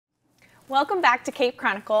Welcome back to Cape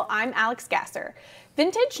Chronicle. I'm Alix Gasser.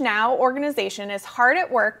 VintageNOW organization is hard at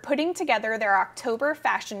work putting together their October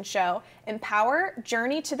fashion show, Empower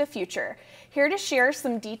Journey to the Future. Here to share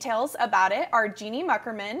some details about it are Jeanne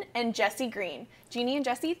Muckerman and Jessie Green. Jeanne and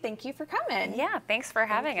Jessie, thank you for coming. Yeah, thanks for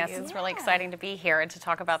having us. It's really exciting to be here and to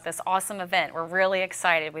talk about this awesome event. We're really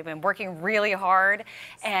excited. We've been working really hard,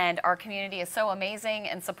 and our community is so amazing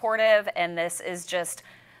and supportive, and this is just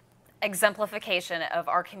exemplification of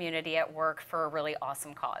our community at work for a really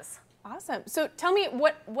awesome cause. Awesome. So tell me,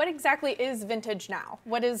 what exactly is VintageNOW?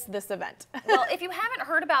 What is this event? Well, if you haven't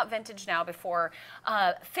heard about VintageNOW before,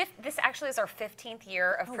 this actually is our 15th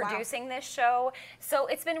year of producing this show. So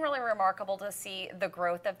it's been really remarkable to see the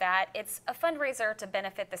growth of that. It's a fundraiser to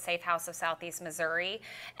benefit the Safe House of Southeast Missouri.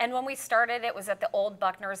 And when we started, it was at the old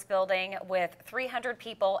Buckner's building with 300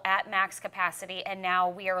 people at max capacity. And now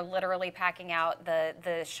we are literally packing out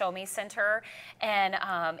the Show Me Center. And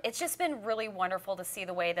it's just been really wonderful to see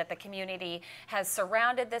the way that the community has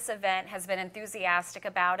surrounded this event, has been enthusiastic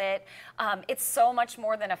about it. It's so much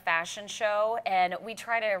more than a fashion show, and we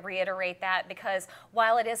try to reiterate that because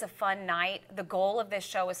while it is a fun night, the goal of this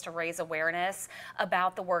show is to raise awareness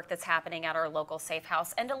about the work that's happening at our local safe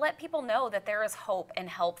house and to let people know that there is hope and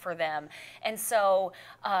help for them. And so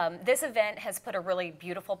this event has put a really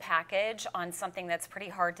beautiful package on something that's pretty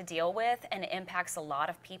hard to deal with and it impacts a lot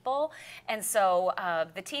of people. And so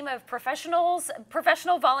the team of professional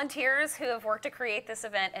volunteers who have worked to create this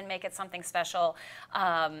event and make it something special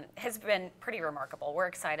has been pretty remarkable. We're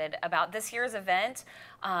excited about this year's event.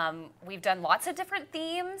 We've done lots of different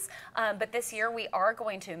themes, but this year we are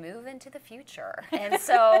going to move into the future. And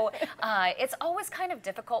so it's always kind of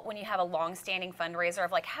difficult when you have a long-standing fundraiser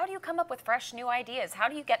of like, how do you come up with fresh new ideas? How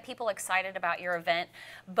do you get people excited about your event?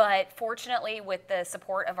 But fortunately, with the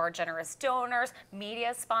support of our generous donors,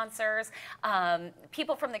 media sponsors,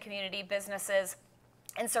 people from the community, businesses,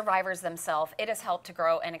 and survivors themselves, it has helped to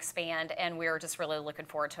grow and expand, and we're just really looking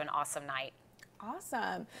forward to an awesome night.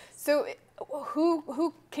 Awesome. So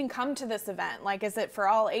who can come to this event? Like, is it for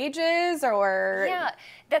all ages or? Yeah,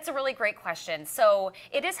 that's a really great question. So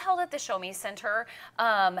it is held at the Show Me Center.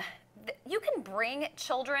 You can bring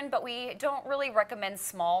children, but we don't really recommend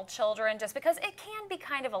small children just because it can be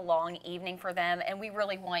kind of a long evening for them, and we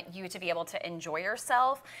really want you to be able to enjoy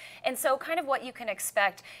yourself. And so kind of what you can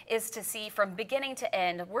expect is to see from beginning to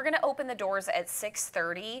end. We're going to open the doors at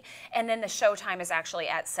 6:30, and then the show time is actually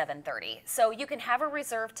at 7:30. So you can have a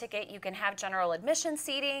reserved ticket, you can have general admission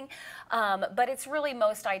seating, but it's really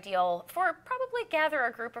most ideal for probably gather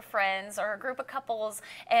a group of friends or a group of couples,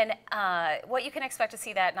 and what you can expect to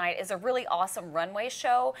see that night is a really awesome runway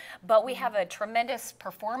show, but we have a tremendous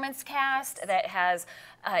performance cast that has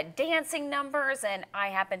dancing numbers, and I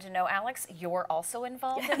happen to know, Alix, you're also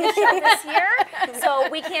involved in the show this year, so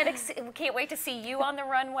we can't wait to see you on the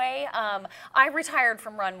runway. I retired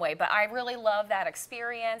from runway, but I really love that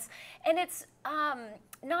experience, and it's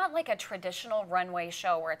not like a traditional runway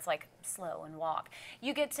show where it's like slow and walk.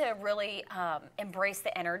 You get to really embrace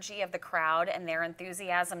the energy of the crowd and their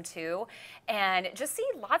enthusiasm too, and just see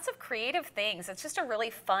lots of creative things. It's just a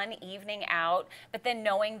really fun evening out, but then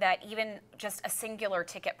knowing that even just a singular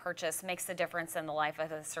ticket purchase makes the difference in the life of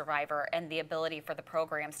the survivor and the ability for the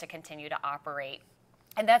programs to continue to operate.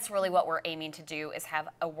 And that's really what we're aiming to do, is have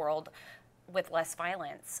a world with less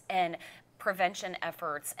violence, and prevention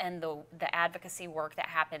efforts and the advocacy work that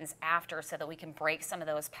happens after so that we can break some of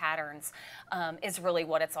those patterns is really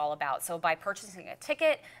what it's all about. So by purchasing a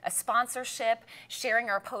ticket, a sponsorship, sharing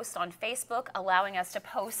our post on Facebook, allowing us to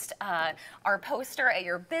post our poster at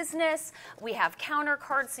your business, we have counter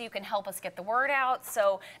cards so you can help us get the word out.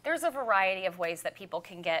 So there's a variety of ways that people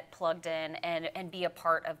can get plugged in and be a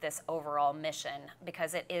part of this overall mission,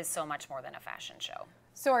 because it is so much more than a fashion show.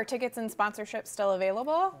 So are tickets and sponsorships still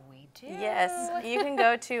available? We do. Yes, you can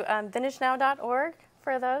go to VintageNOW.org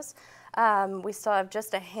for those. We still have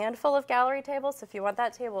just a handful of gallery tables, so if you want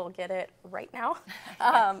that table, get it right now.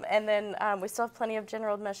 And then we still have plenty of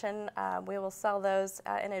general admission. We will sell those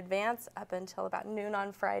in advance up until about noon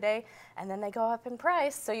on Friday, and then they go up in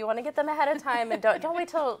price. So you want to get them ahead of time, and don't wait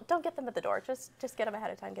till, don't get them at the door. Just get them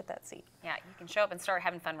ahead of time, get that seat. Yeah, you can show up and start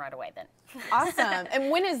having fun right away then. Awesome.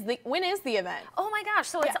 And when is the event? Oh my gosh,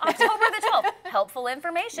 so it's October the 12th. Helpful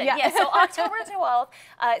information. Yeah, so October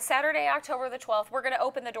 12th, Saturday, October the 12th, we're going to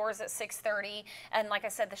open the doors at 6:30, and like I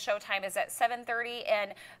said, the show time is at 7:30,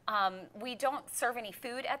 and we don't serve any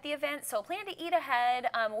food at the event, so plan to eat ahead,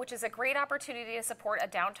 which is a great opportunity to support a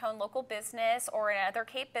downtown local business or another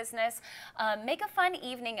Cape business. Make a fun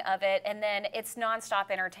evening of it, and then it's nonstop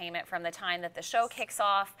entertainment from the time that the show kicks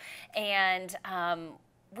off, and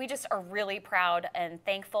we just are really proud and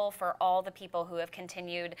thankful for all the people who have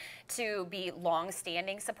continued to be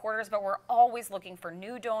long-standing supporters, but we're always looking for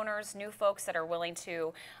new donors, new folks that are willing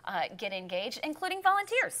to get engaged, including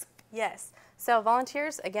volunteers. Yes. So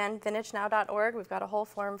volunteers, again, VintageNOW.org. We've got a whole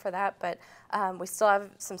form for that, but we still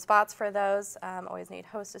have some spots for those. Always need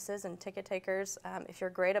hostesses and ticket takers. If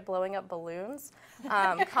you're great at blowing up balloons,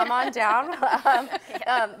 come on down.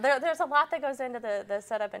 There's a lot that goes into the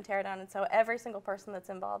setup and teardown, and so every single person that's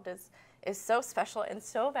involved is so special and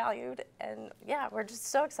so valued. And yeah, we're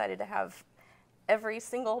just so excited to have every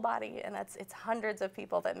single body, and it's hundreds of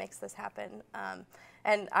people that makes this happen.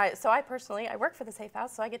 And I personally work for the Safe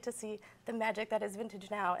House, so I get to see the magic that is Vintage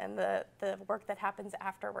Now and the work that happens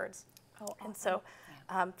afterwards. Oh, awesome. And so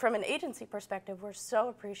from an agency perspective, we're so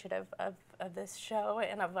appreciative of this show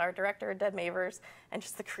and of our director, Deb Mavers, and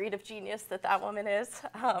just the creative genius that woman is.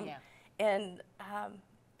 And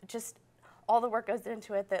just all the work goes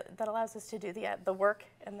into it that allows us to do the work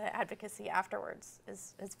and the advocacy afterwards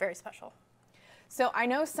is very special. So I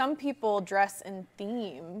know some people dress in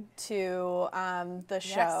theme to the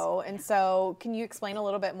show, and so can you explain a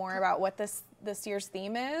little bit more about what this year's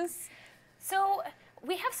theme is? So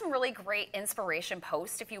we have some really great inspiration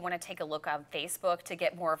posts if you want to take a look on Facebook to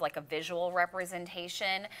get more of like a visual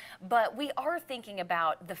representation, but we are thinking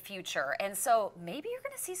about the future, and so maybe you're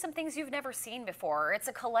going to see some things you've never seen before. It's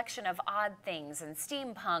a collection of odd things and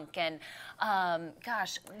steampunk and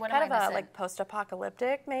gosh, what am I missing? Kind of like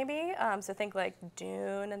post-apocalyptic maybe, so think like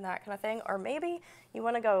Dune and that kind of thing, or maybe you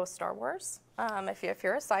want to go Star Wars. If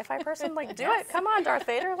you're a sci-fi person, like do it. Come on, Darth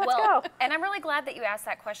Vader, let's go. And I'm really glad that you asked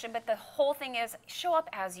that question, but the whole thing is show up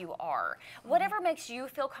as you are. Whatever makes you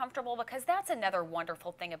feel comfortable, because that's another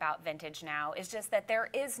wonderful thing about Vintage Now is just that there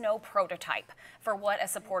is no prototype for what a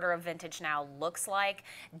supporter of Vintage Now looks like,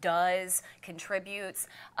 does, contributes.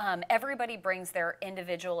 Everybody brings their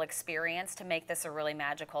individual experience to make this a really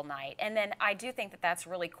magical night. And then I do think that that's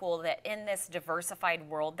really cool that in this diversified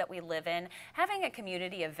world that we live in, having a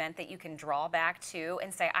community event that you can draw back to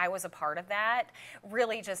and say, I was a part of that,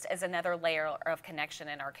 really just as another layer of connection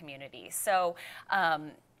in our community. So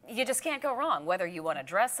you just can't go wrong. Whether you want to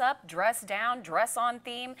dress up, dress down, dress on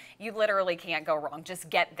theme, you literally can't go wrong. Just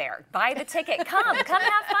get there. Buy the ticket. Come have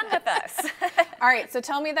fun with us. All right, so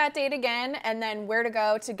tell me that date again and then where to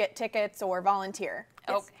go to get tickets or volunteer.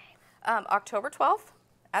 Yes. Okay. October 12th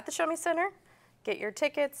at the Show Me Center. Get your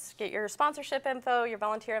tickets, get your sponsorship info, your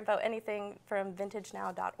volunteer info, anything from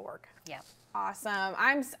VintageNOW.org. Yeah. Awesome.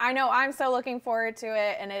 I know I'm so looking forward to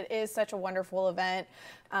it, and it is such a wonderful event,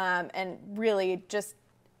 and really just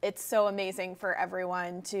it's so amazing for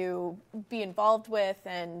everyone to be involved with.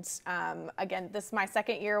 And again, this is my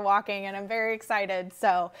second year walking, and I'm very excited.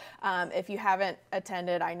 So if you haven't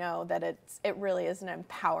attended, I know that it really is an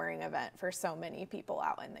empowering event for so many people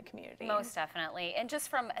out in the community. Most definitely. And just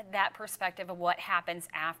from that perspective of what happens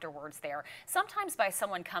afterwards there, sometimes by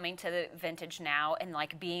someone coming to the Vintage Now and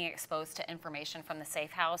like being exposed to information from the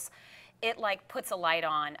Safe House, it like puts a light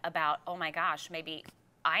on about, oh my gosh, maybe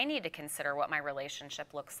I need to consider what my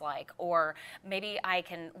relationship looks like, or maybe I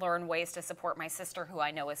can learn ways to support my sister who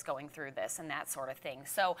I know is going through this and that sort of thing.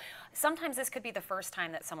 So sometimes this could be the first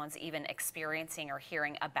time that someone's even experiencing or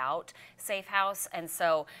hearing about Safe House, and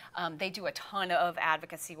so they do a ton of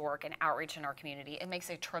advocacy work and outreach in our community. It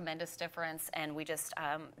makes a tremendous difference, and we just,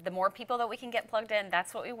 the more people that we can get plugged in,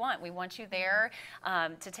 that's what we want. We want you there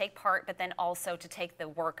to take part, but then also to take the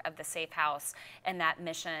work of the Safe House and that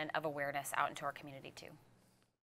mission of awareness out into our community too.